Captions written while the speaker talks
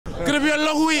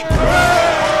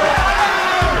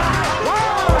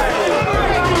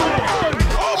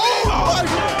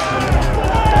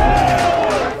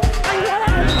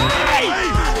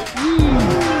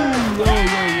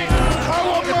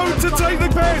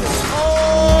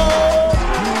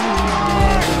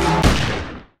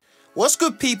What's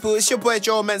good, people? It's your boy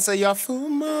Joe Mensa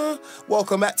Yafuma.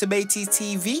 Welcome back to Baiteze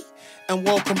TV and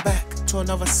welcome back to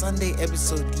another Sunday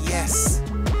episode. Yes.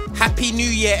 Happy New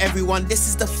Year, everyone. This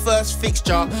is the first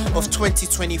fixture of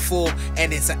 2024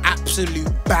 and it's an absolute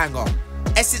banger.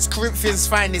 Essex Corinthians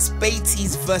finest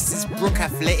Baiteze versus Brook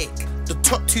Athletic, the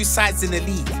top two sides in the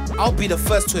league. I'll be the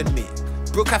first to admit,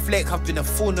 Brook Athletic have been a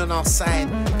thorn on our side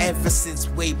ever since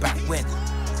way back when.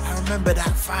 I remember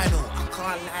that final, I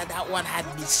can't lie, that one had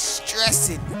me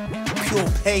stressing, pure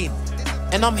pain.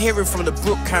 And I'm hearing from the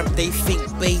Brook camp they think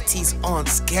Baiteze aren't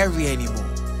scary anymore.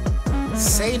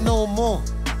 Say no more,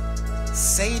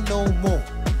 say no more.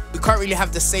 We can't really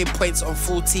have the same points on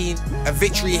 14. A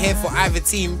victory here for either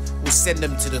team will send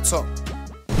them to the top.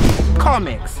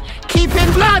 Comics,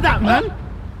 keeping blood up, man.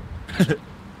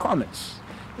 Comics.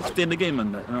 Let's stay in the game, man.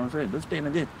 You know what I'm saying? Let's stay in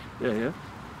the game. Yeah.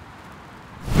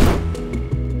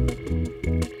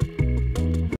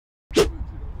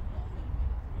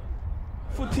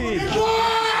 Footage.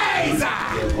 Boys!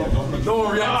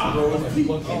 Don't react, bro.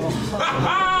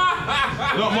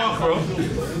 Not Mark, bro. Do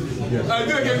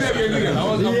it again. You're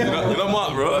not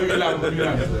Mark, bro.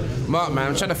 Mark, man,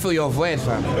 I'm trying to fill your void,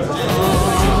 fam.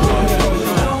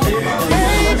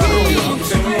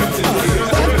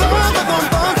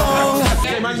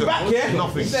 Back, yeah?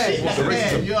 Nothing.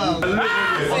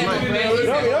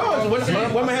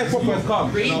 When my hair proper is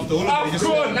calm.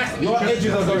 Your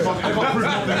edges are going.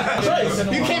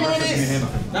 You came on this?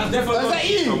 That's definitely. Was that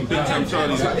you? Big time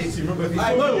Charlie. Why do you say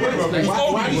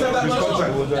that much?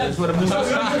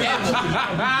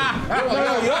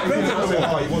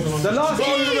 The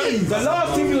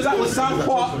last team we was at was South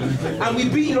Park and we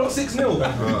beat you on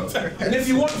 6-0. And if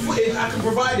you want footage, I can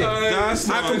provide it. I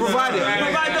can provide it.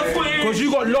 Provide the footage. Because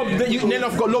you got lobbed,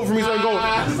 Nenov got lobbed from his own goal.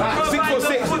 6 for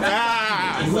 6. What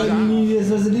are the New Year's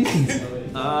resolutions?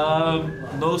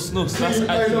 No snooze. That's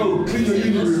I know, clean your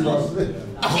living room, man.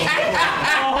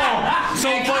 So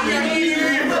funny.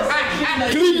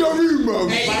 Clean your room, man.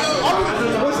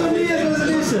 What's the New Year's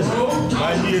resolution?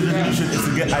 My New Year's resolution is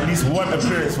to get at least one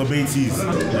appearance for Baiteze.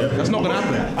 That's not gonna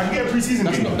happen. I can get a pre-season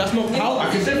game. That's not how I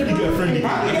can definitely get a friendly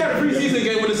game. You get a pre-season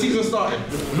game when the season started.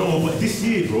 No, but this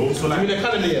year, bro. So I like, mean the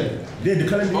calendar year. yeah, the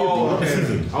calendar year, bro, not the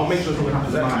season. I'll make sure something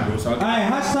happens. Bro, so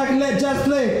Alright, hashtag let Jazz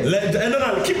play. no,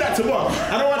 keep that to what?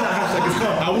 I don't want that hashtag. It's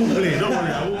fun. I won't play. Don't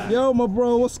worry. I won't. Yo, my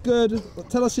bro, what's good?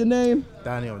 Tell us your name.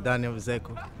 Daniel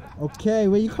Zeko. Okay,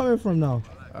 where you coming from now?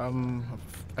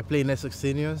 I play in Essex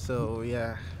Senior, so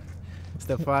yeah.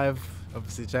 Step 5,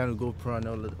 obviously trying to go pro and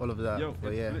all of that.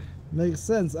 But yeah. Makes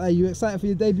sense. Are you excited for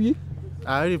your debut?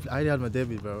 I already had my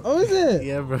debut, bro. Oh, is it?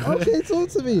 Yeah, bro. Okay, talk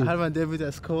to me. I had my debut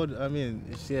at scored. I mean,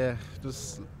 it's, yeah,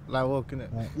 just like walking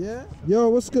it. Yeah. Yo,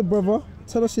 what's good, brother?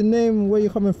 Tell us your name and where you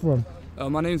coming from.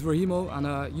 My name's Rahimo and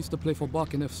I used to play for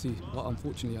Barking FC, but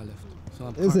unfortunately I left. So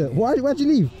I'm Is it? Why'd you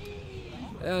leave?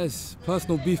 It's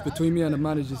personal beef between me and the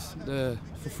managers. For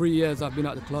 3 years I've been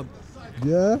at the club.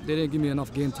 Yeah? They didn't give me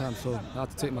enough game time, so I had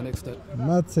to take my next step.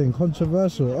 Mad thing,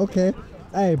 controversial. Okay.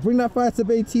 Hey, bring that fire to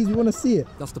Baiteze, we want to see it.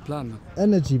 That's the plan, man.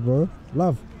 Energy, bro.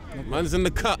 Love. Man's in the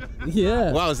cut.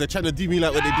 Yeah. Wow, they're trying to do me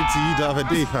like what they did to you the other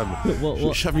day, fam. What?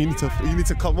 Shav, you need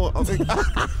to come on. I'm like,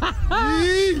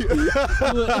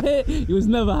 It was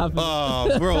never happening.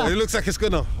 oh, bro, it looks like it's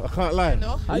gonna. I can't lie.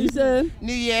 How you saying?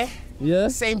 New Year, Yeah.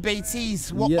 same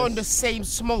Baiteze, we're Yes. on the same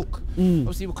smoke.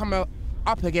 Obviously we're coming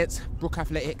up against Brook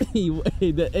Athletic. Hey. You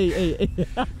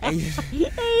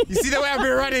see the way I've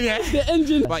been running, yeah? The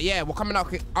engine. But yeah, we're coming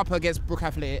up against Brook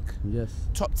Athletic, Yes.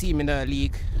 top team in the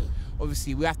league.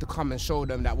 Obviously, we have to come and show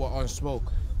them that we're on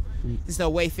smoke. This is the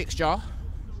away fixture.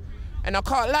 And I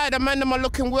can't lie, the man them are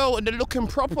looking well and they're looking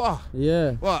proper.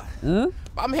 Yeah. What? Huh?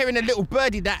 But I'm hearing a little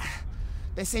birdie that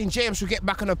they're saying James should get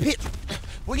back on the pitch.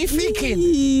 What are you thinking?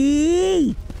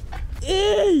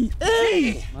 Hey.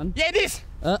 Man. Yeah, this.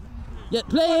 Yeah,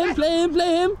 play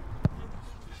him.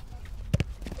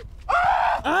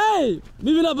 Hey,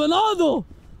 moving up Bernardo.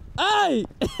 Hey.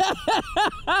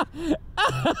 I'm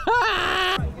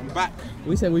back.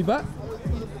 We saying we back?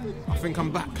 I think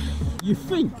I'm back. You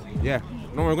think? Yeah.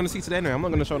 No, we're gonna see today anyway. I'm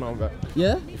not gonna show no I'm back.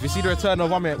 Yeah? If you see the return of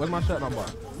 1 minute, where's my shirt number?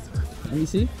 Let me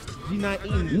see.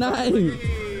 G19. 9.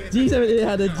 G17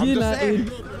 had a G19.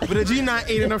 With a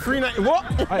G19 and a 390. What?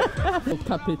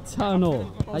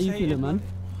 Capitano. How you feeling, man?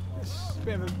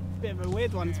 Bit of a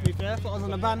weird one, to be fair. I thought I was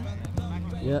on a ban.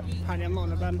 Yeah. Apparently I'm not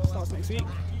on a ban. Starts next week.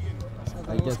 So I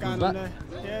don't know what's going on there.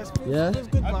 Yeah, it's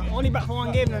good, but only back for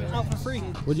 1 game and then out for 3.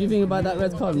 What do you think about that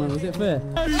red card, man? Was it fair?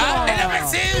 Mo's done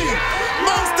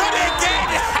it again!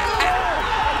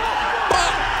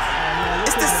 But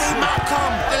it's the same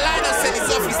outcome. The liner said he's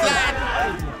off his line.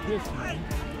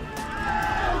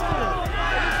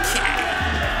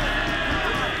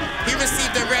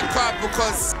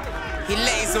 because he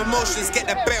let his emotions get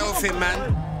the better of him,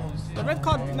 man. The red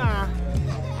card, nah,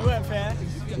 it weren't fair.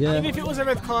 Yeah. Even if it was a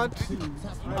red card,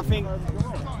 I think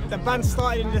the ban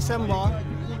started in December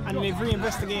and they've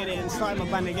reinvestigated it and started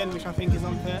my ban again, which I think is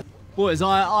unfair. Boys,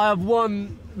 I have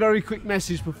one very quick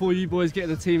message before you boys get in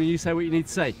the team and you say what you need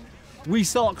to say. We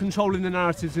start controlling the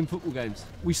narratives in football games.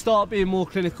 We start being more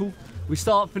clinical. We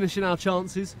start finishing our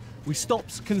chances. We stop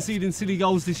conceding silly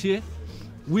goals this year.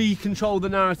 We control the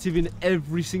narrative in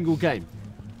every single game.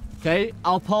 Okay,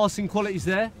 our passing quality's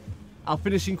there, our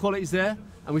finishing quality's there,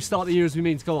 and we start the year as we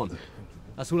mean to go on.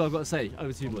 That's all I've got to say.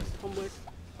 Over to you, boys.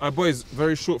 Alright, boys,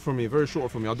 very short from me. I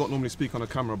don't normally speak on the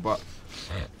camera, but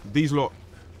these lot,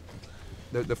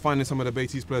 they're finding some of the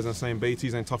Baiteze players and saying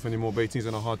Baiteze ain't tough anymore, Baiteze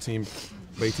ain't a hard team,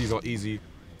 Baiteze are easy.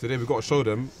 Today we've got to show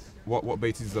them what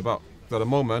Baiteze is about. So at the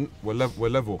moment, we're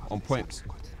level, on points.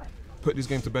 Put this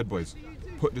game to bed, boys.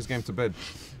 Put this game to bed.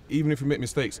 Even if we make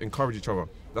mistakes, encourage each other.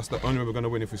 That's the only way we're going to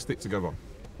win, if we stick together.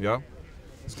 Yeah?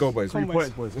 Let's go, boys. 3 points,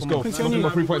 boys. Let's go. Nothing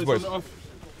but 3 points, boys.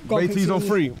 Baiteze on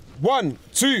 3. 1,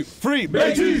 2, 3.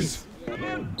 Baiteze!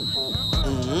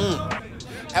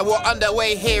 And we're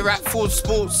underway here at Full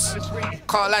Sports.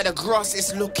 Can't lie, the grass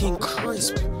is looking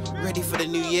crisp. Ready for the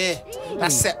new year.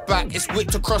 That setback is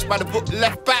whipped across by the Brook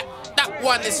left back. That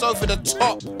one is over the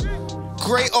top.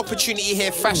 Great opportunity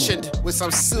here fashioned with some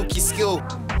silky skill.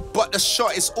 But the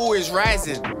shot is always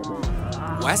rising.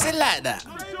 Why is it like that?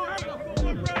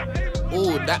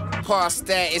 Oh, that pass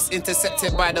there is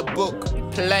intercepted by the Brook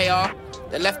player.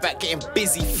 The left back getting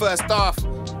busy first half.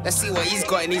 Let's see what he's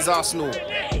got in his arsenal.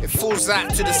 It falls out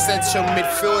to the central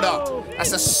midfielder.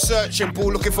 That's a searching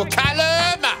ball looking for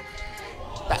Callum.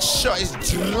 That shot is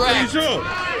dragged. Are you sure?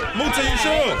 Multi, you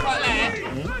sure?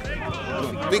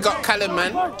 We got Callum,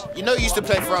 man. You know he used to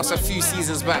play for us a few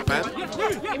seasons back, man.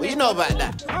 What you know about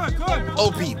that?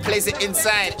 Obi plays it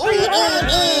inside. Ooh, ooh,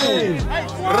 ooh.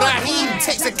 Raheem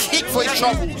takes a kick for his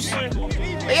troubles.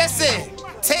 Yes, sir.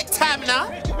 Take time now.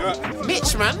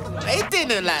 Mitch, man. He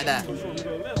didn't like that.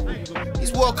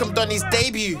 He's welcomed on his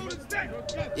debut.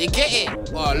 You get it?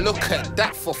 Oh, look at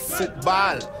that for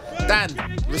football. Dan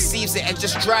receives it and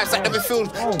just drives at the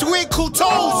midfield. Twinkle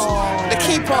toes! The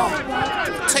keeper.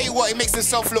 Tell you what, he makes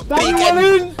himself look big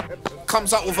and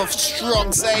comes up with a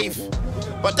strong save.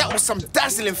 But that was some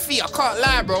dazzling feet, I can't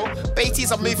lie, bro.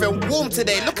 Baiteze are moving warm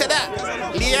today. Look at that.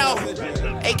 Liel,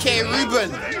 aka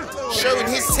Ruben, showing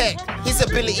his tech, his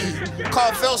ability.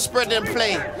 Carvel spreading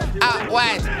play out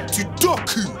wide to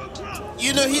Doku.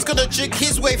 You know he's gonna jig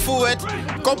his way forward.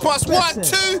 Go past 1,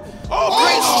 2.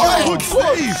 Great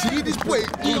strike.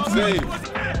 Good save.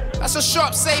 That's a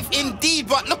sharp save indeed,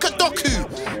 but look at Doku.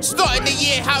 Starting the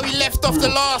year how he left off the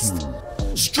last.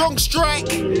 Strong strike.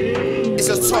 It's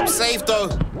a top save though.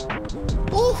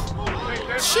 Ooh.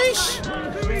 Sheesh.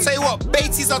 Tell you what,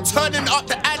 Baiteze are turning up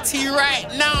the ante right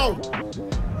now.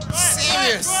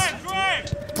 Serious.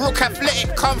 Brook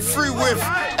Athletic come through with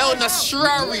El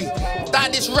Nasraoui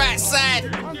down this right side.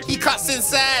 He cuts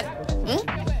inside.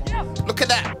 Look at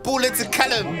that. Ball into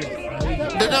Callum.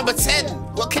 The number 10.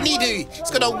 What can he do? He's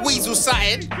gonna weasel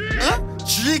something.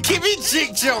 Give me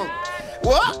jig jump.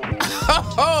 What?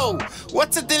 Oh,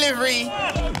 what a delivery.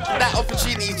 That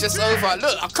opportunity is just over.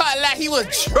 Look, I can't lie, he was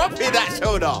dropping that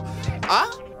shoulder.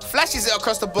 Flashes it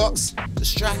across the box. The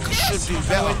striker should do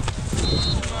better.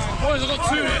 Boys, I got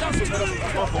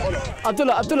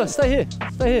 2. Abdullah, stay here.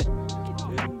 Stay here.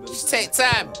 Just take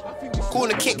time.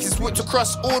 Corner kick is whipped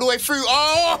across all the way through.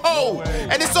 Oh!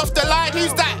 And it's off the line.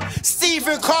 Who's that?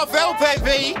 Stephen Carvel,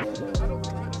 baby.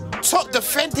 Top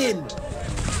defending.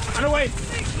 And away.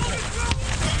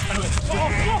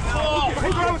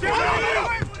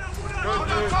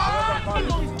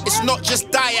 It's not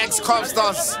just Diags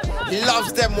Carvstars. He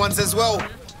loves them ones as well.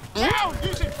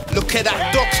 Look at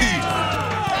that Doku.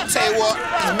 Tell you what,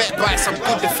 he's met by some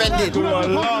good defending.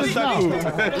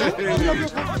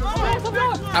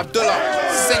 Abdullah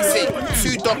sends it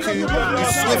to Doku, who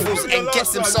swivels and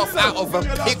gets himself out of a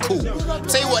pickle.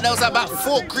 Tell you what, there was about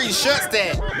 4 green shirts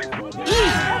there.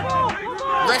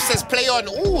 Ref says play on.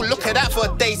 Ooh, look at that for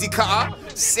a daisy cutter.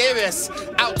 Serious.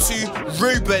 Out to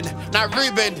Ruben. Now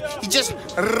Ruben, he just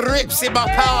rips him up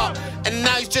out. And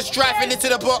now he's just driving into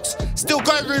the box. Still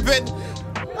going, Ruben.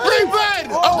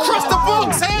 Ruben! Across the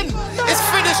box, and it's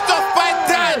finished off by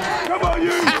Dan. Come on,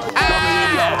 you!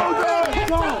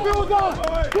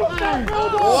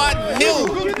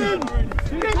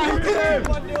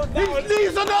 1-0. His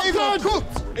knees are not good.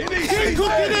 Keep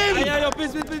cooking him.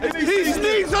 His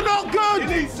knees are not good.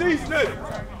 He needs seasoning.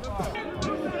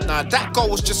 Now that goal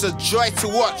was just a joy to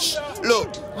watch.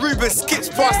 Look, Ruben skips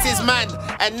past his man,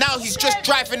 and now he's just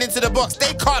driving into the box.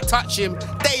 They can't touch him.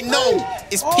 They know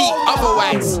it's peak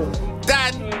otherwise.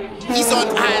 Dan, he's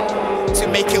on hand to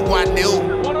make it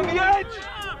 1-0. One on the edge.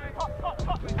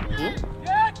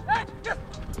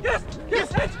 Yes.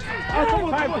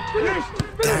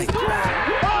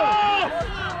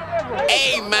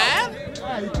 Hey, man.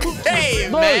 Hey,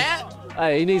 man.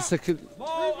 Hey, he needs to...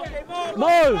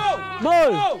 Mo!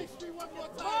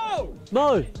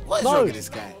 What is wrong with this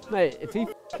guy? Mate, if he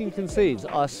f***ing concedes,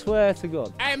 I swear to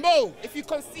God. Hey, Mo, if you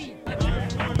concede.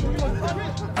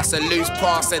 That's a loose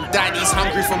pass, and Danny's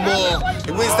hungry for more.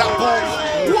 He wins that ball.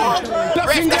 What?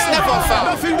 Ref, that's never a foul.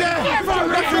 Nothing there.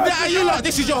 Nothing there. You lot,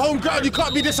 this is your home ground. You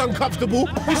can't be this uncomfortable.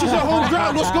 This is your home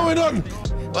ground. What's going on?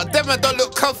 But them don't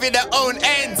look comfy in their own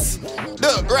ends.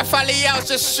 Look, Rafael's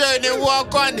just showing him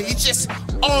walk on. He just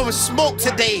smoked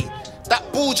today.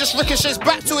 That ball just ricochets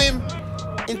back to him.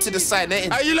 Into the side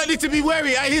netting. You lot need to be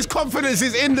wary. His confidence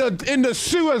is in the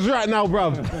sewers right now,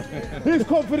 bruv. His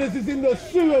confidence is in the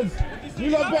sewers.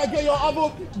 You lot better get your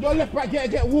left back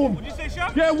get warm. What did you say,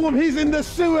 Shaq? Get warm. He's in the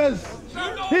sewers.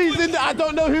 He's in the. I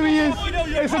don't know who he is.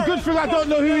 It's a good thing I don't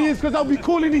know who he is because I'll be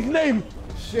calling his name.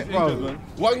 Shit, bro.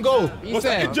 One goal. What's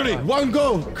that injury? One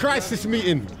goal. Crisis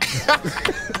meeting.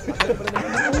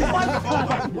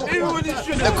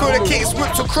 The corner kick is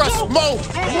whipped across. Mo.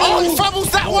 Oh, he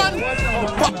fumbles that one.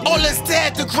 But Ola's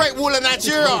there, the Great Wall of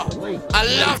Nigeria. I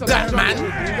love that, man.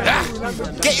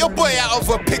 Get your boy out of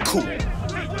a pickle.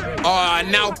 Oh,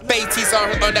 now Baiteze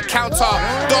on the counter.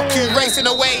 Doku racing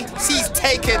away. He's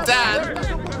taken down.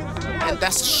 And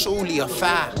that's surely a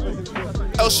foul.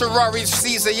 El Shaarawy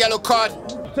sees a yellow card.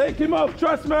 Take him off.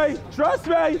 Trust me. Trust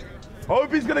me.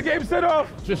 Hope he's going to get him sent off.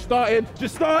 Just started.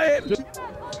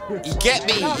 You get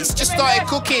me? He's just started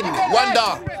cooking.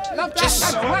 Wonder.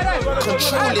 Just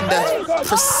controlling the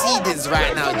proceedings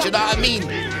right now. Do you know what I mean?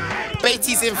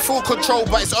 Baiteze in full control,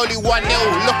 but it's only 1-0. Look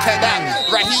at that.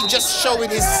 Raheem just showing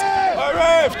his... All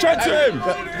right, chat to him.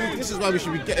 This is why we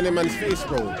should be getting him man's face,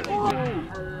 bro.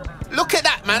 Look at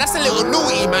that, man. That's a little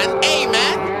naughty, man. Hey,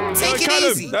 man. Take it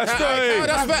easy.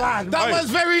 That one's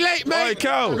very late, mate. Hey,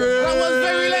 Cal. That one's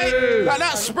very late. Like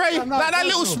that spray, like that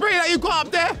little spray that you got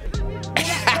up there.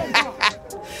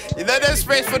 You know those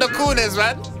sprays for the corners,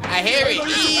 man? I hear it.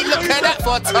 Look at that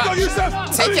for a touch.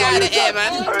 Take it out of the air,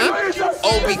 man.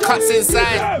 Obi cuts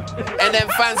inside. And then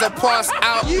fans a pass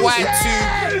out wide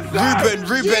to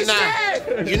Ruben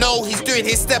now. You know he's doing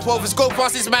his step overs. Go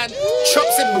past his man.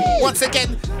 Chops him once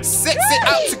again. Sets it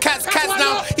out to Kaz. Kaz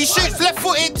now. He shoots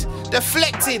left-footed.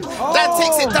 Deflecting. Dan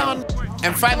takes it down.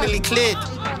 And finally cleared.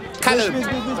 Callum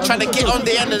trying to get on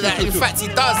the end of that. In fact, he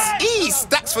does. He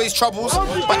stacks for his troubles,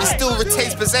 but he still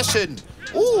retains possession.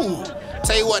 Ooh.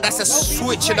 Tell you what, that's a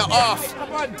switch and a off.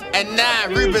 And now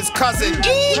Ruben's cousin.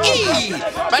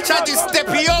 Man tried to do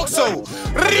Stepioso.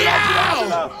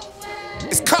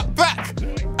 It's cut back.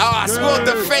 Ah, it's well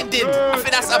defended. I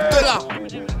think that's Abdullah.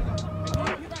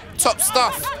 Top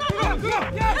stuff.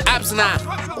 Abs now.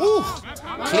 Ooh.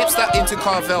 Clips that into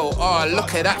Carvel. Oh,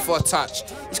 look at that for a touch.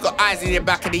 He's got eyes in the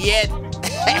back of the head.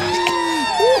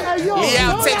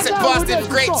 Liao takes it past him.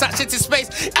 Great touch into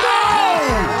space. Oh!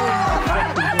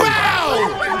 Bow!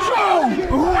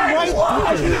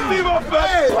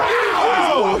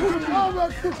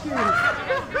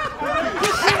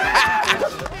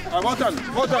 Well done.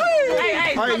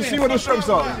 Hey, you see what the strengths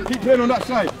are? Keep playing on that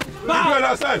side. Keep playing on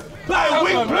that side.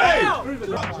 Wing play!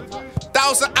 That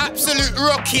was an absolute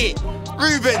rocket.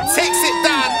 Ruben takes it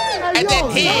down, and then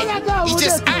here, he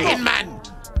just atting, man.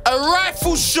 A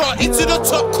rifle shot into the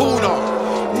top corner.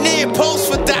 Near post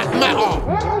for that matter.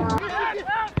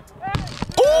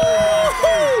 Ooh!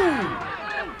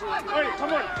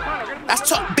 That's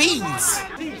top beans.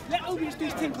 Let Obi do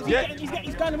his thing, because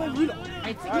he's going to you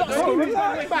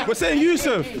lot. We're saying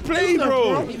Yusuf, play,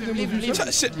 bro.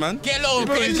 Chat shit, man. Get low of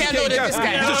this guy.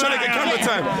 He's just trying to get camera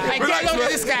time. Relax, Get low of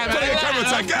this guy, man. Trying to get camera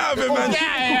time. Get out of it, man.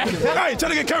 Hey,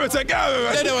 trying to get camera time. Get out of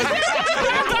it, man.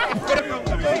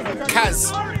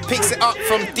 Kaz picks it up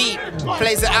from deep,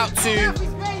 plays it out to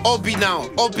Obi now.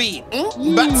 Obi,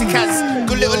 back to Kaz.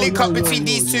 Good little link up between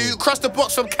these two. Cross the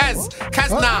box from Kaz.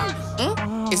 Kaz now.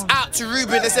 It's out to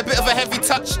Ruben. It's a bit of a heavy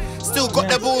touch. Still got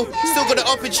the ball. Still got the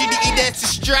opportunity there to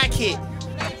strike it.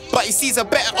 But he sees a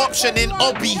better option in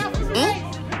Obi.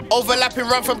 Overlapping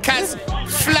run from Kaz.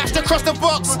 Flashed across the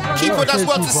box. Keeper does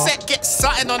well to set, get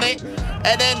something on it.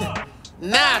 And then,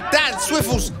 now Dan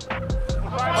swivels.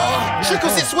 Oh,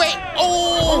 trickles its way.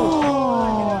 Oh!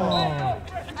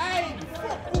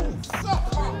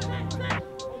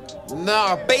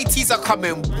 Nah, Baiteze are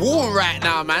coming warm right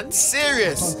now, man.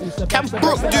 Serious. Can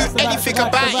Brook do anything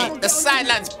about it? The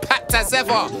sideline's packed as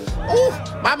ever. Ooh,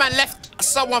 my man left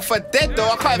someone for dead though.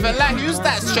 I can't even lie. Who's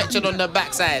that stretching on the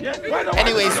backside?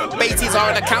 Anyways, Baiteze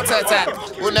are on a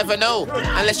counter-attack. We'll never know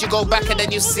unless you go back and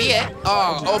then you see it.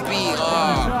 Oh, Obi.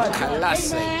 Oh,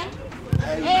 classic.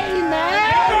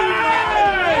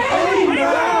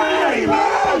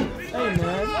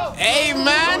 Hey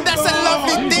man, that's a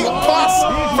lovely dink pass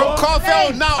from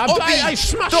Carvel. Now Obi,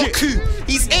 Doku,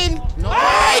 he's in.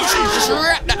 Hey, just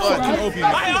wrap that one.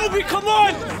 Hey, Obi, come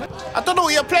on! I don't know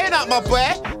what you're playing at, my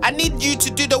boy. I need you to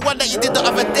do the one that you did the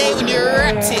other day when you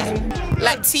wrapped it,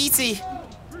 like TT.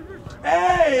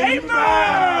 Hey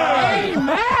man! Hey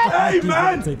man! Hey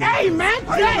man! Hey man!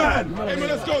 Hey man!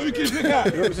 Let's go. Who keeps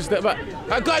that? Just step back.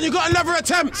 Hey, God, you got another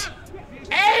attempt.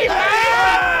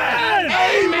 Amen!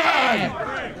 Amen!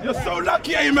 You're so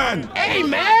lucky, Amen!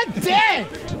 Amen! Dead!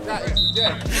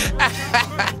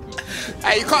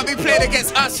 Hey, you can't be playing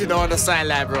against us, you know, on the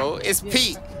sideline, bro. It's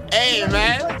Pete. Hey,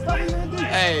 man.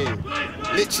 Hey,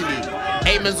 literally.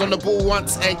 Ayman's on the ball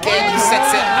once again. He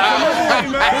sets it out.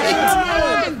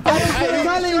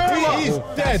 He's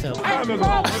dead.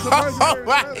 Oh,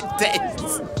 my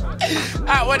days.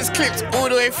 That one is clipped all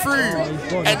the way through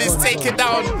and it's taken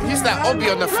down. Who's that? Obi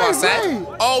on the far side.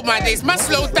 Oh my days, man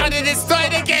slowed down and it's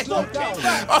starting again. Oh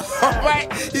my,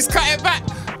 he's cutting back.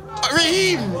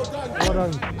 Raheem.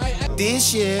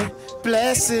 This year,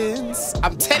 blessings.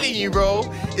 I'm telling you,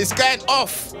 bro, it's going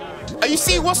off. Are you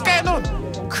seeing what's going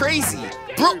on? Crazy.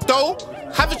 Brook, though,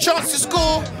 have a chance to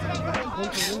score.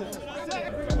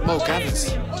 Mo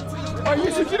Gathers. Oh,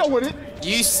 Yusuf, you don't want it.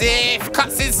 Yusuf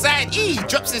cuts inside. He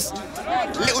drops his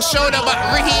little shoulder, but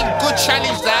Raheem, good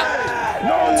challenge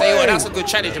that. Tell you what, that's a good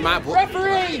challenge in my book.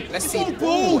 Referee! Let's see.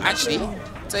 Ooh, actually,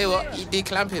 tell you what, he did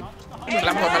clamp him.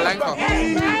 Clamp on Malanka.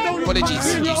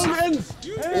 Apologies, Yusuf.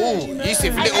 Ooh,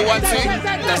 Yusuf, little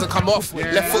 1-2. Doesn't come off.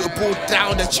 Left footed ball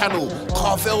down the channel.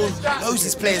 Carvel knows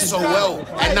he's playing so well.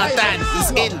 And now Dan,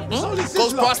 he's in.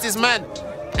 Goes past his man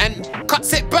and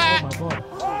cuts it back.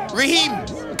 Raheem,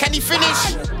 can he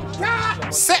finish?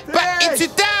 Set back into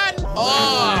Dan.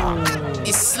 Oh,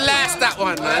 he slashed that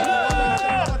one, man.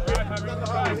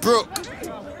 Brook,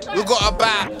 we got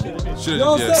about 6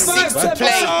 to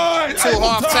play till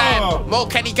half time. Mo,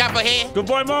 can he gather here? Good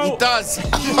boy, Mo. He does.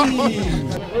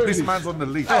 This man's on the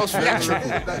leash. That was theatrical.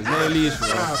 There's no leash, bro.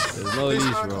 There's no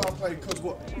leash, bro.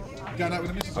 I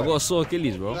got a sore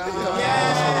Achilles, bro.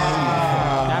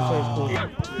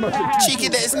 Cheeky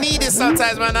that it's needed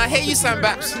sometimes, man. I hate you, Sam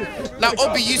Baps. Now,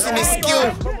 Obi using his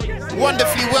skill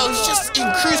wonderfully well. He's just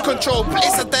in cruise control.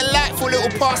 Plays a delightful little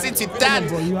pass into Dan.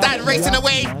 Dan racing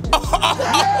away.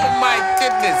 Oh my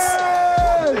goodness.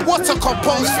 What a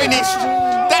composed finish.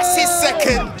 That's his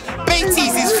second.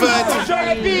 Baiteze is third.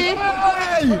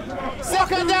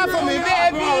 Second down for me,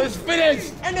 baby. Oh, it's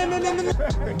finished.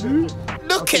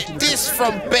 Look at this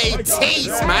from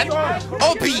Baiteze, man.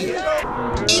 Obi,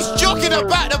 he's jogging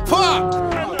about the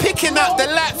park, picking up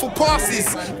delightful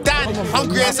passes. Dan,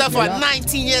 hungry as ever,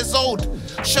 19 years old,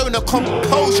 showing the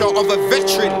composure of a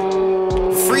veteran.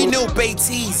 3-0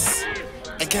 Baiteze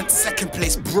against second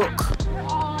place Brook.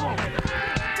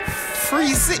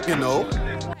 3-0, you know.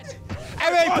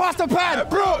 Hey, pass the pad,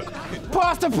 Brook.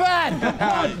 Pass the pad.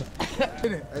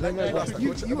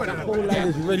 You and that whole line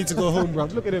is ready to go home, bro.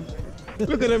 Look at him.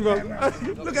 Look at him, bro.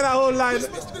 Look at that whole line.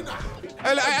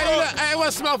 I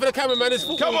want to smile for the camera, man. It's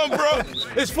football. Come on, bro.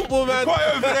 It's football, man.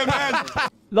 Quiet over there, man.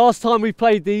 Last time we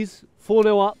played these,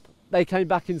 4-0 up, they came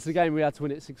back into the game, we had to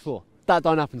win it 6-4. That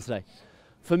don't happen today.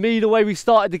 For me, the way we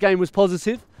started the game was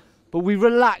positive, but we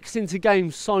relaxed into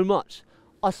games so much.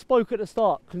 I spoke at the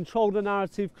start, control the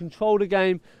narrative, control the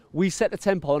game, we set the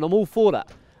tempo, and I'm all for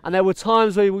that. And there were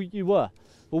times where you were.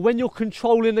 But when you're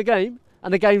controlling the game,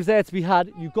 and the game's there to be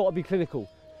had, you've got to be clinical.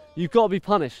 You've got to be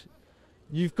punished.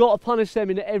 You've got to punish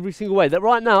them in every single way. That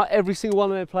right now, every single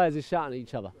one of their players is shouting at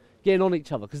each other, getting on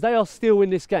each other, because they are still in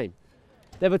this game.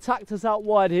 They've attacked us out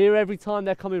wide here. Every time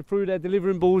they're coming through, they're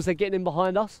delivering balls, they're getting in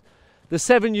behind us. The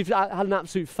 7 you've had an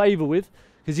absolute favour with,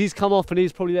 because he's come off and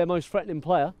he's probably their most threatening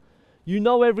player. You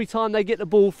know every time they get the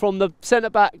ball from the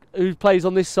centre-back who plays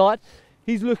on this side,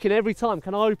 he's looking every time,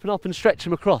 can I open up and stretch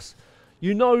him across?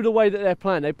 You know the way that they're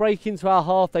playing. They break into our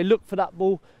half, they look for that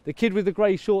ball. The kid with the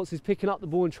grey shorts is picking up the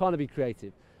ball and trying to be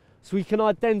creative. So we can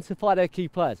identify their key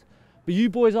players. But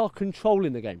you boys are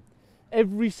controlling the game,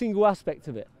 every single aspect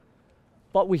of it.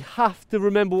 But we have to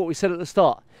remember what we said at the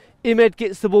start. Imed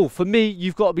gets the ball. For me,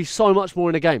 you've got to be so much more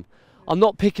in the game. I'm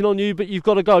not picking on you, but you've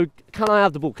got to go, can I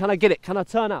have the ball? Can I get it? Can I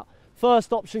turn out?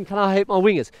 First option, can I hit my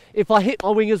wingers? If I hit my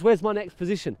wingers, where's my next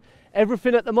position?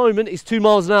 Everything at the moment is 2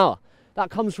 miles an hour. That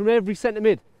comes from every centre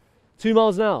mid. 2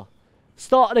 miles an hour.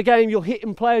 Start of the game, you're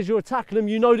hitting players, you're attacking them,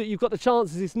 you know that you've got the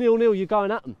chances, it's 0-0, you're going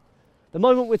at them. The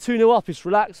moment we're 2-0 up, it's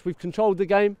relaxed, we've controlled the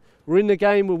game, we're in the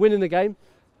game, we're winning the game.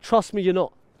 Trust me, you're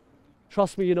not.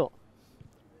 Trust me, you're not.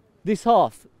 This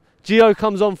half, Gio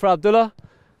comes on for Abdullah,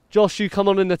 Josh, you come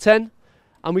on in the 10,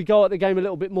 and we go at the game a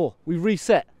little bit more. We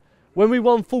reset. When we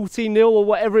won 14-0 or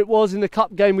whatever it was in the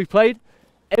cup game we played,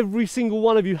 every single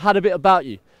one of you had a bit about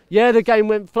you. Yeah, the game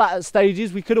went flat at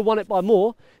stages, we could have won it by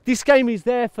more. This game is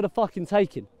there for the fucking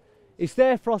taking. It's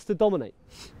there for us to dominate.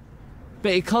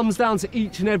 But it comes down to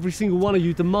each and every single one of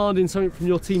you demanding something from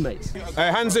your teammates.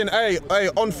 Hey, hands in, hey,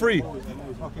 on 3.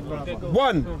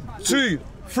 1, 2,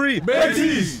 3,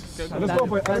 Baiteze!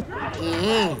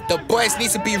 The boys need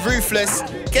to be ruthless,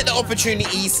 get the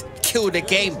opportunities, kill the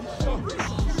game.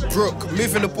 Brook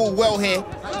moving the ball well here.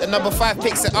 The number 5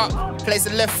 picks it up, plays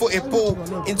the left-footed ball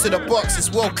into the box.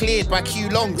 It's well cleared by Q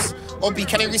Longs. Obi,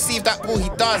 can he receive that ball? He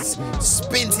does.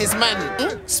 Spins his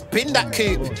man. Spin that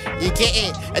coupe. You get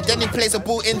it. And then he plays the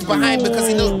ball in behind because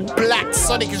he knows Black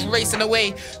Sonic is racing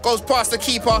away. Goes past the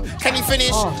keeper. Can he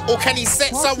finish? Or can he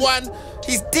set someone?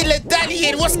 He's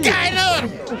dilly-dallying. What's going on?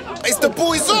 It's the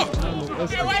ball is up.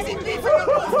 Yeah, why is he beefing the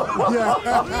ball?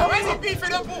 Why is he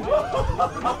beefing the ball?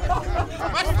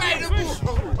 What's fighting the ball?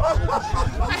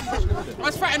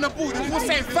 What's fighting the ball? The ball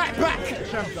saying fight back.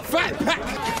 Fight back.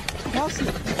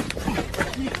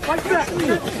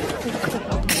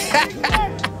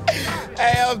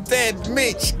 Hey, I'm dead.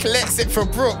 Mitch collects it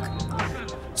from Brook.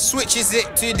 Switches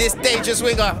it to this dangerous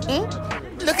winger.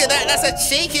 Look at that. That's a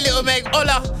cheeky little Meg.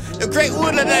 Ola, the great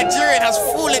Warlord Nigerian has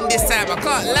fallen this time. I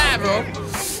can't lie, bro.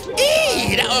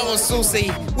 Eee, that one was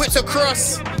saucy. Whipped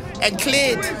across and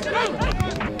cleared.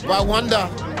 But I wonder,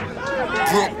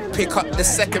 Brook pick up the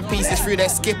second pieces through their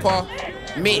skipper.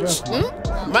 Mitch,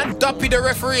 man dumpy the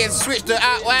referee and switched it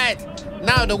out wide.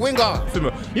 Now the winger.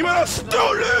 You man are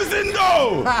still losing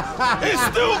though! It's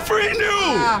still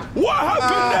 3-0! What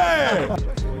happened there?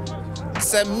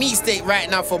 It's a mistake right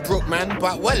now for Brook, man,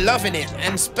 but we're loving it.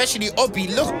 And especially Obi,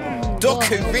 look,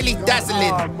 Doku really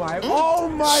dazzling. Oh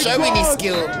my Showing his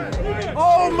skill.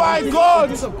 Oh my God!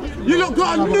 You look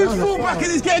got a new fullback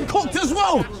and he's getting cooked as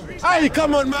well! Hey,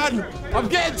 come on, man! I'm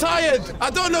getting tired! I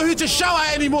don't know who to shout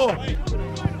at anymore!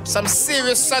 Some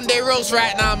serious Sunday roast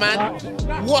right now, man.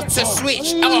 What a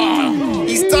switch. Oh,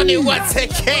 he's done it once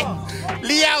again.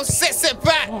 Liao sets it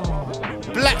back.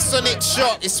 Black Sonic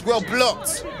shot is well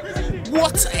blocked.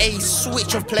 What a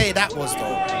switch of play that was,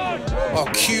 though. Oh,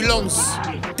 Q Longs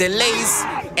delays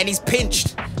and he's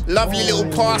pinched. Lovely little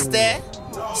pass there.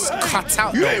 It's cut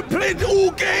out. You ain't played all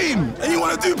game and you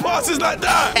want to do passes like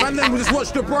that. Man, then we just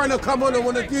watch De Bruyne come on and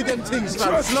want to do them things.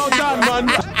 Slow down, man.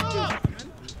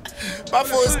 I thought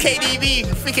it was KDB.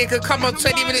 Thinking it could come on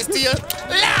 20 minutes to you.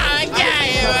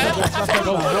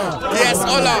 Yes,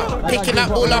 Ola picking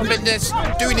up all up and just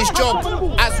doing his job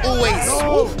as always.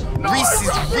 Reese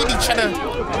is really trying to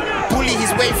bully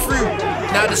his way through.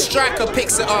 Now the striker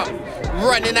picks it up,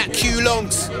 running at Q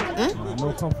Longs.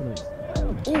 No confidence.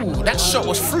 Ooh, that shot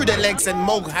was through the legs and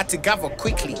Mo had to gather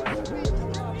quickly.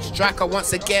 Striker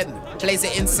once again plays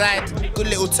it inside. Good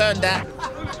little turn there.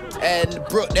 And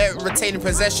Brook, they're retaining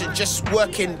possession, just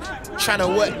working, trying to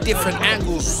work different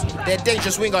angles. They're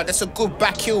dangerous winger. That's a good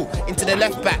back heel into the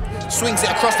left back. Swings it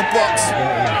across the box.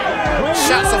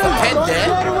 Shouts off a pen there.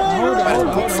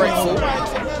 But Brook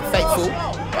faithful.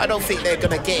 But I don't think they're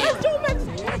gonna get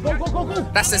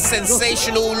it. That's a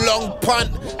sensational long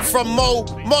punt from Mo.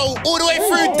 Mo all the way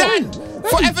through. Dan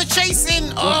forever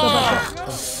chasing. Oh.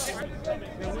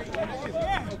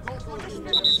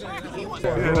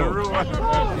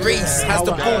 Reese has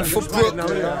the ball for Brook.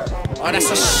 Oh, that's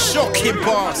a shocking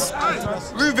pass.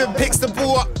 Ruben picks the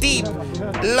ball up deep.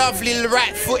 Lovely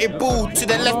right-footed ball to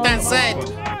the left-hand side.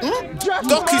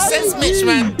 Doku sends Mitch,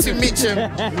 man, to Mitcham.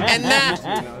 And now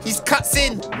he cuts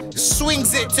in,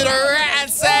 swings it to the right-hand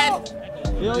side.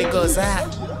 It goes out.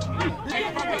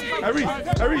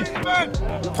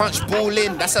 Punch ball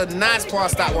in. That's a nice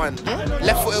pass, that one.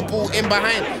 Left-footed ball in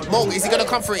behind. Mo, is he going to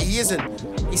come for it? He isn't.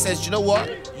 He says, you know what?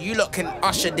 You lot can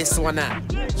usher this one out.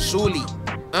 Surely.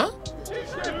 Huh?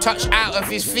 Touch out of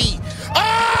his feet.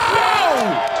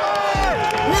 Oh!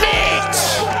 Mitch!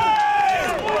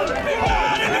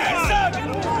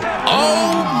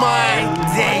 Oh my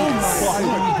days.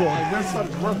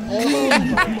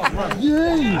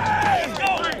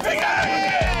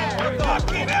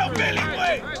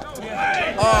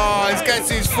 Oh, he's going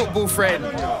to his football friend.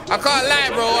 I can't lie,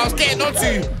 bro. I was getting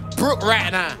onto Brook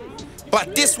right now.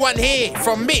 But this one here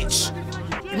from Mitch.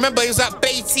 Remember, he was at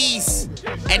Baiteze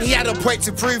and he had a point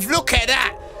to prove. Look at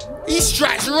that. He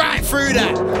strikes right through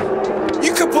that.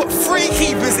 You could put 3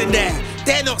 keepers in there.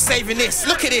 They're not saving this.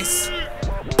 Look at this.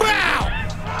 Bow!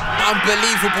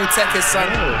 Unbelievable Tekka, son.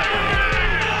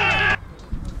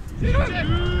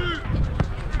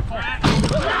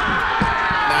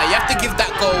 Now you have to give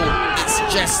that goal its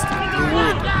just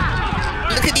reward.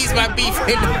 Look at these man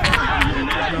beefing.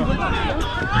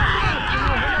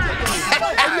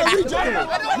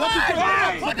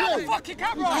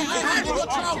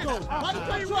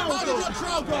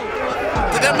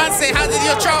 Did that man say, how did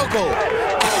your trial go?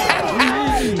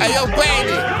 Hey, yo,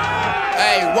 baby.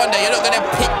 Hey, Wonder, you're not gonna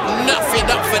pick nothing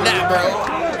up for that, bro.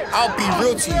 I'll be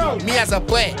real to you. Me as a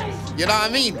boy, you know what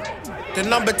I mean? The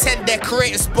number 10 there,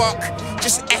 Creator Spark,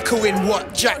 just echoing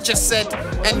what Jack just said.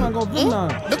 And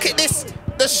look at this.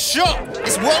 The shot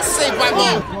is well saved by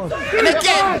me. And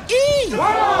again,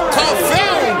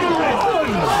 confirmed.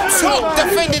 Top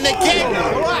defending again.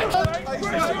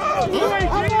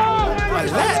 I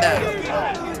like that.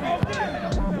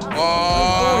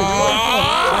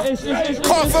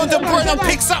 Confirmed De Bruyne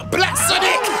picks up Black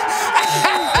Sonic.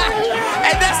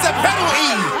 And that's the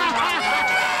penalty.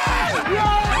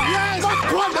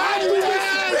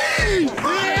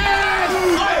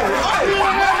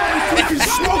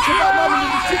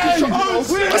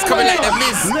 That's coming like the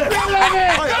Miz.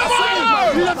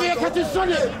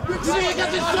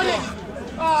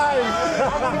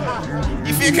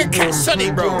 If you can catch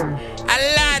Sonic, bro. I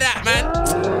like that, man.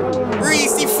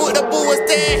 Reese, he thought the ball was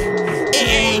there. It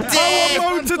ain't there. Allow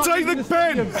Mo to take the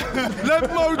pen. Let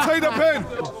Mo take the pen.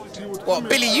 What,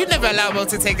 Billy, you never allow Mo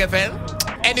to take a pen.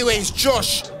 Anyways,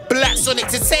 Josh, Black Sonic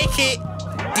to take it.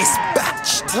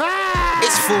 Dispatched.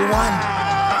 It's for 1.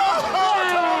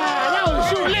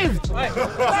 Short-lived. Hey,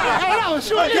 that was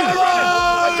short-lived.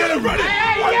 Get him ready.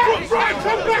 Come back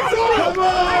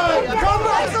on. Come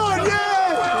back on, yeah.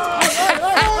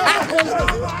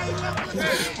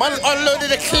 Man unloaded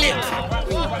the clip.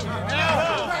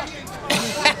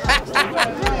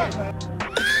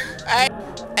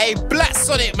 Hey, Black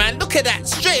Sonic, man, look at that.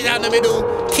 Straight down the middle.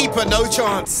 Keeper, no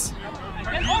chance.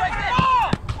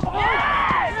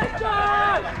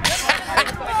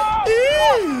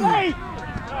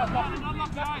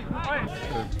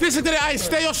 Listen to the ice,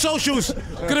 stay off socials.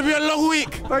 Gonna be a long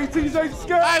week. Baiteze ain't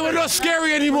scary. Hey, we're not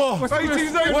scary anymore.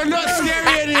 We're not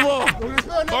scary anymore.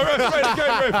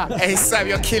 Hey, Sam,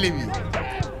 you're killing me.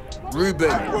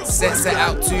 Ruben sets it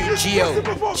out to Gio.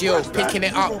 Gio picking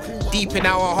it up deep in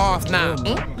our half now.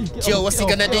 Gio, what's he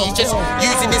gonna do? He's just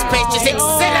using this pace, just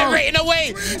accelerating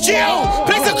away. Gio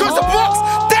plays across the box.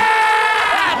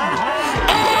 Damn!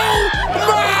 Oh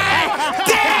my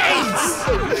days!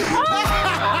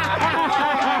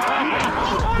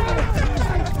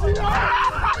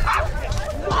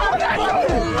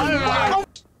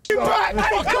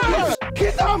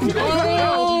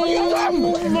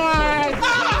 Oh my!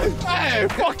 Hey,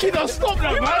 fucking don't stop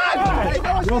that,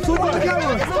 man! You're so bad,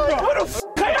 what the f***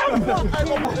 I am?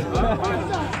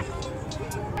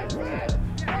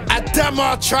 Adama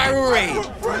Traore.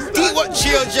 See what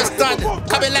Gio just done.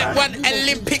 Coming like one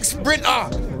Olympic sprinter.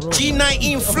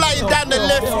 G19 flying down the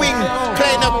left wing,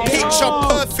 playing a picture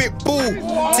perfect ball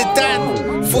to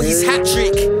Dan for his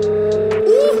hat-trick.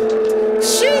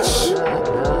 Sheesh.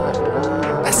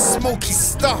 That's smoky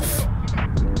stuff.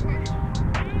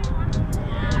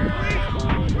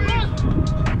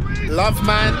 Love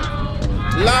man.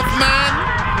 Love man.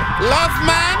 Love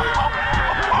man.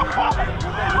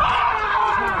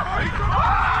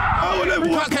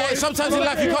 Okay, sometimes in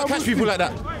life you can't catch people like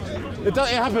that. It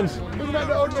happens.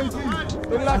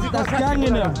 That's gang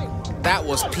in there. That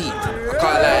was peak. I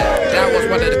can't lie. That was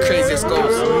one of the craziest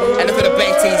goals. And look at the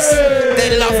Baiteze.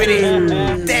 They're loving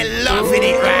it. They're loving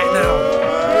it right now.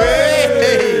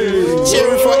 Hey.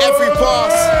 Cheering for every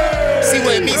pass. See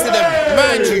what it means to them.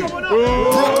 Mind you,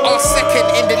 Brook are second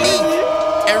in the league.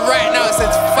 And right now it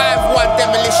says 5-1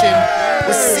 demolition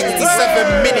with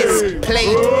 67 minutes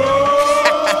played.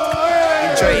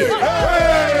 Enjoy it.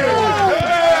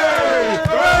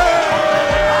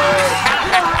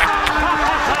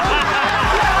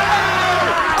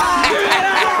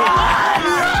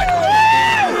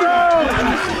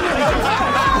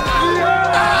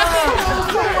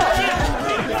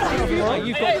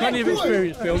 You've got plenty of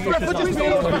experience, Bill. We're having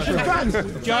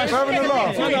a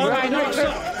laugh. We're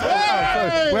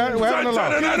having a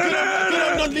laugh.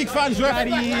 Non-league fans,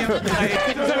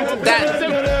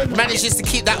 That manages to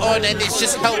keep that on and it's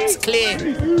just helped clear.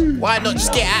 Why not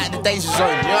just get out of the danger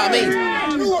zone? You know what I mean?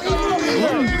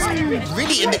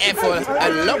 Really in the air for a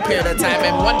long period of time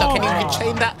and wonder, can you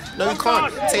chain that? No, you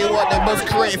can't. Tell you what, the most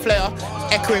creative player,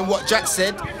 echoing what Jack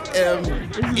said,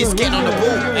 is getting on the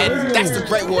ball, and that's the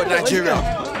great war of Nigeria.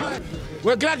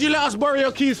 We're glad you let us borrow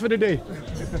your keys for the day.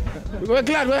 We're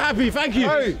glad, we're happy, thank you.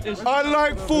 Hey, I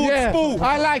like full sport.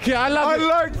 I like it, I love it. I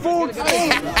like full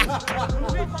sport.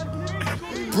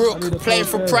 Brook playing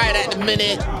for Pride at the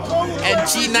minute, and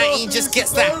G19 just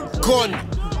gets that gun.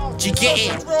 Do you get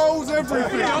it? Look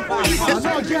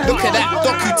at that,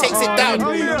 Doku takes it down,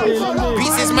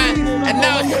 beats his man, and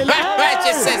now man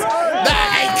just says, nah,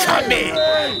 I ain't coming.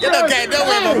 You're not getting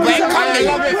nowhere, my boy, coming. I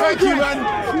love it, thank you, man.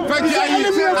 Thank you,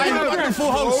 I'm a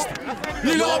wonderful host.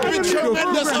 You lot have been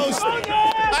tremendous hosts.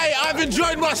 Hey, I've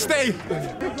enjoyed my stay.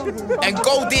 And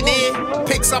Golden here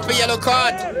picks up a yellow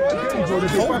card.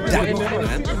 Hold that,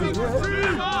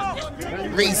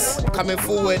 man. Reese coming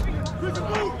forward.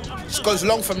 Just goes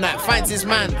long from that, finds his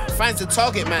man, finds the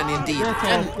target man indeed.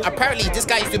 And apparently this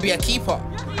guy used to be a keeper.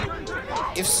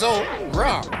 If so,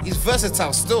 rah, he's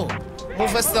versatile still. More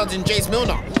versatile than James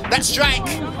Milner. That strike,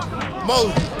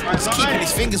 Mo is keeping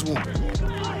his fingers warm.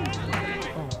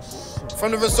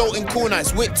 From the resulting corner,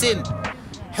 it's whipped in.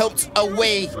 Helped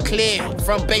away, clear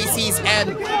from Baiteze,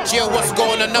 and Gio wants to go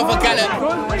on another gallop.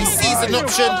 He sees an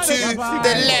option to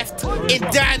the left in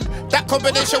Dan. That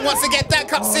combination, once again, Dan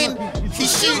cuts in. He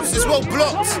shoots, it's well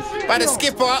blocked by the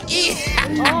skipper.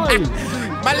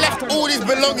 Man left all his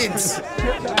belongings.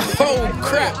 Oh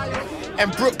crap.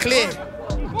 And Brook clear.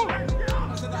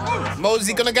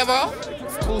 Mosey gonna give her?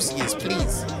 Of course he is,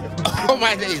 please. Oh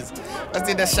my days. Let's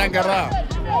do the Shangara.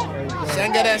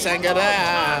 Shangara,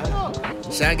 Shangara.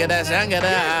 Shangada,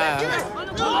 Shangada.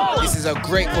 This is a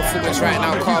great performance right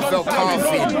now. Carvel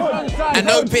carving. An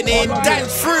opening. Dan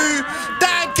through.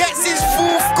 Dan gets his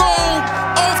 4th goal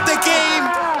of the game.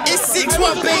 It's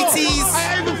 6-1 Baiteze.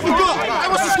 I even forgot.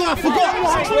 What's the score? I forgot.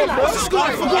 What's the score? I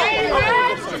forgot.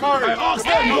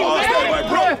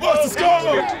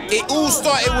 It all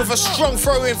started with a strong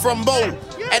throw in from Mo.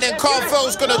 And then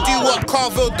Carvel's gonna do what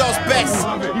Carvel does best.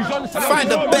 Find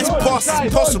the best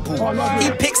passes possible. He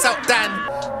picks up Dan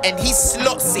and he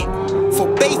slots it for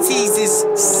Baiteze's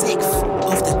 6th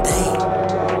of the day.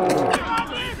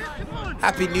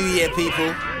 Happy New Year,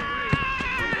 people.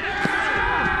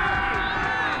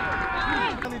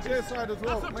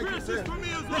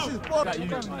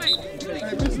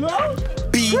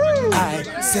 B.I.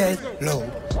 low.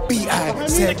 B.I.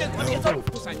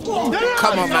 low.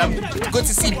 Come on, man. Good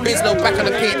to see Bislow back on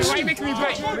the pitch.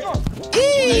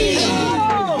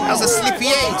 That was a slippy A,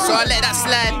 so I let that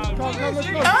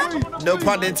slide. No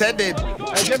pun intended.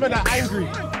 Them are angry.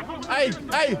 Hey,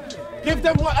 give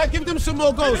them some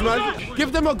more goals, man.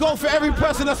 Give them a goal for every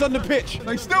person that's on the pitch.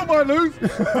 They still might lose.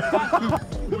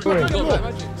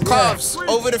 Carves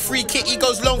over the free kick, he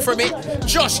goes long from it.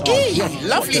 Josh,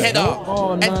 lovely header.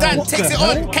 And Dan takes it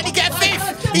on. Can he get a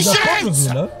 5th? He shoots!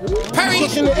 Parry!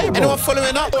 Anyone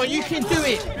following up? Oh, you can do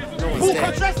it. No one's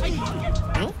there.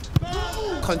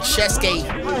 Koncheski.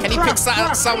 Can he pick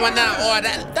someone out? Oh,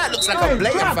 that looks like a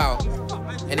blatant foul.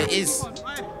 And it is.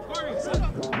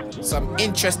 Some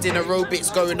interesting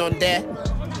aerobics going on there.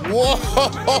 Whoa!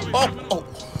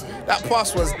 That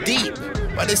pass was deep,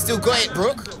 but they still got it,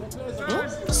 Brook.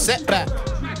 Setback.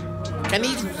 Can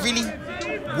he really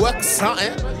work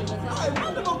something?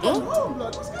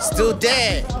 Still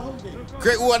there.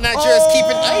 Great Wall Nigeria's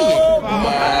keeping.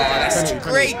 That's a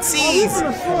great tease.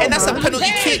 And that's a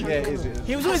penalty kick.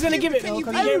 He was always going to give it though,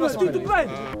 because he gave us one.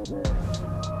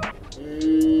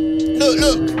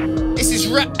 Look. This is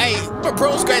hey, my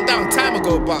bro's going down time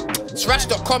ago, but it's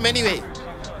rash.com anyway.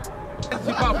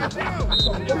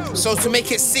 So to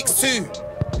make it 6-2.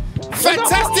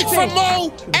 Fantastic from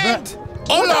Mo and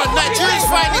Ola, Nigeria's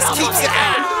finest keeps it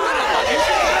out.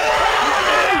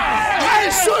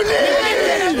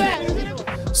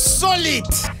 Solid.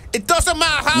 It doesn't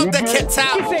matter how they're kept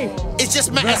out. It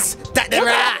just matters that they're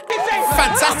out.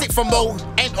 Fantastic from Mo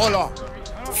and Ola.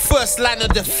 First line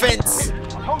of defense.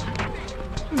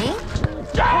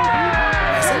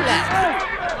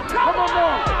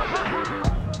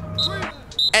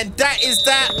 And that is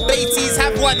that. Baiteze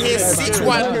have won here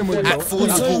 6-1 at Ford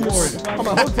Sports. Come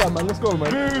on, hold time, man. Let's go,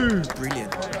 man.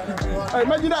 Brilliant. Hey,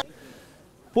 imagine that.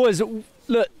 Boys,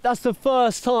 look, that's the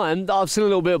first time that I've seen a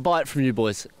little bit of bite from you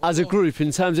boys as a group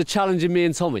in terms of challenging me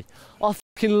and Tommy. I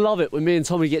fucking love it when me and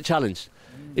Tommy get challenged.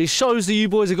 It shows that you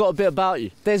boys have got a bit about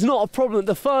you. There's not a problem.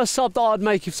 The first sub that I'd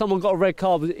make if someone got a red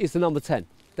card is the number 10.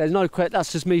 There's no question.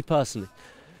 That's just me personally.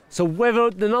 So whether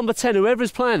the number 10,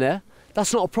 whoever's playing there,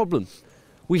 that's not a problem.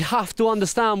 We have to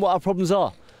understand what our problems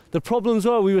are. The problems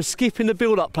were we were skipping the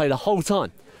build-up play the whole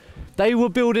time. They were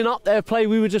building up their play,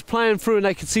 we were just playing through and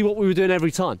they could see what we were doing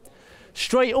every time.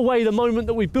 Straight away, the moment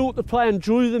that we built the play and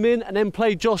drew them in and then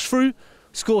played Josh through,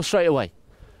 score straight away.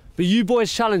 But you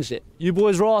boys challenged it. You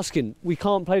boys were asking, we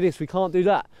can't play this, we can't do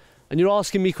that. and you're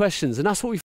asking me questions, and that's what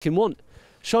we fucking want.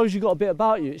 Shows you got a bit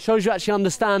about you. It shows you actually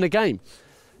understand the game.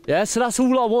 Yeah, so that's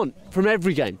all I want from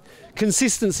every game.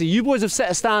 Consistency. You boys have set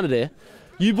a standard here.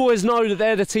 You boys know that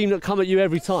they're the team that come at you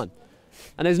every time.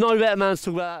 And there's no better man to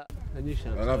talk about that than you,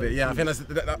 Shams. I love it. Yeah, I think that's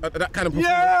that kind of performance.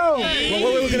 Well,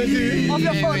 what we're gonna do?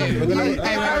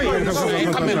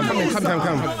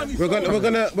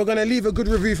 We're gonna leave a good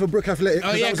review for Brook Athletic.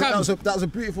 Oh yeah, that was a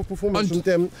beautiful performance from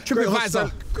them.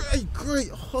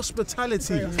 Great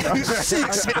hospitality.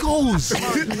 6 goals.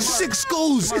 6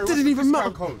 goals. It didn't even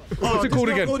matter. What's it called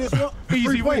again?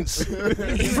 Easy wins.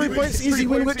 3 points, easy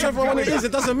win, whichever one it is.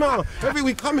 It doesn't matter. Every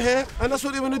week come here, and that's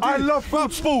what they want to do. I love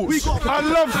food sports. I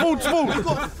love food sports. We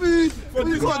got food.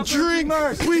 We got drink.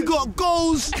 We got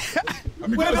goals.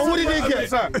 And what did they get?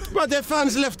 Bro, their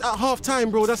fans left at half time,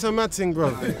 bro. That's a mad thing,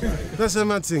 bro. That's a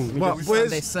mad thing. But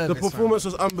boys, the performance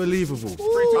was unbelievable.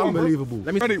 Unbelievable.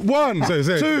 Let me ready. 1,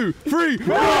 2, 3.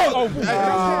 Yeah,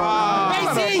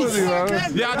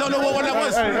 I don't know what one that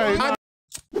was.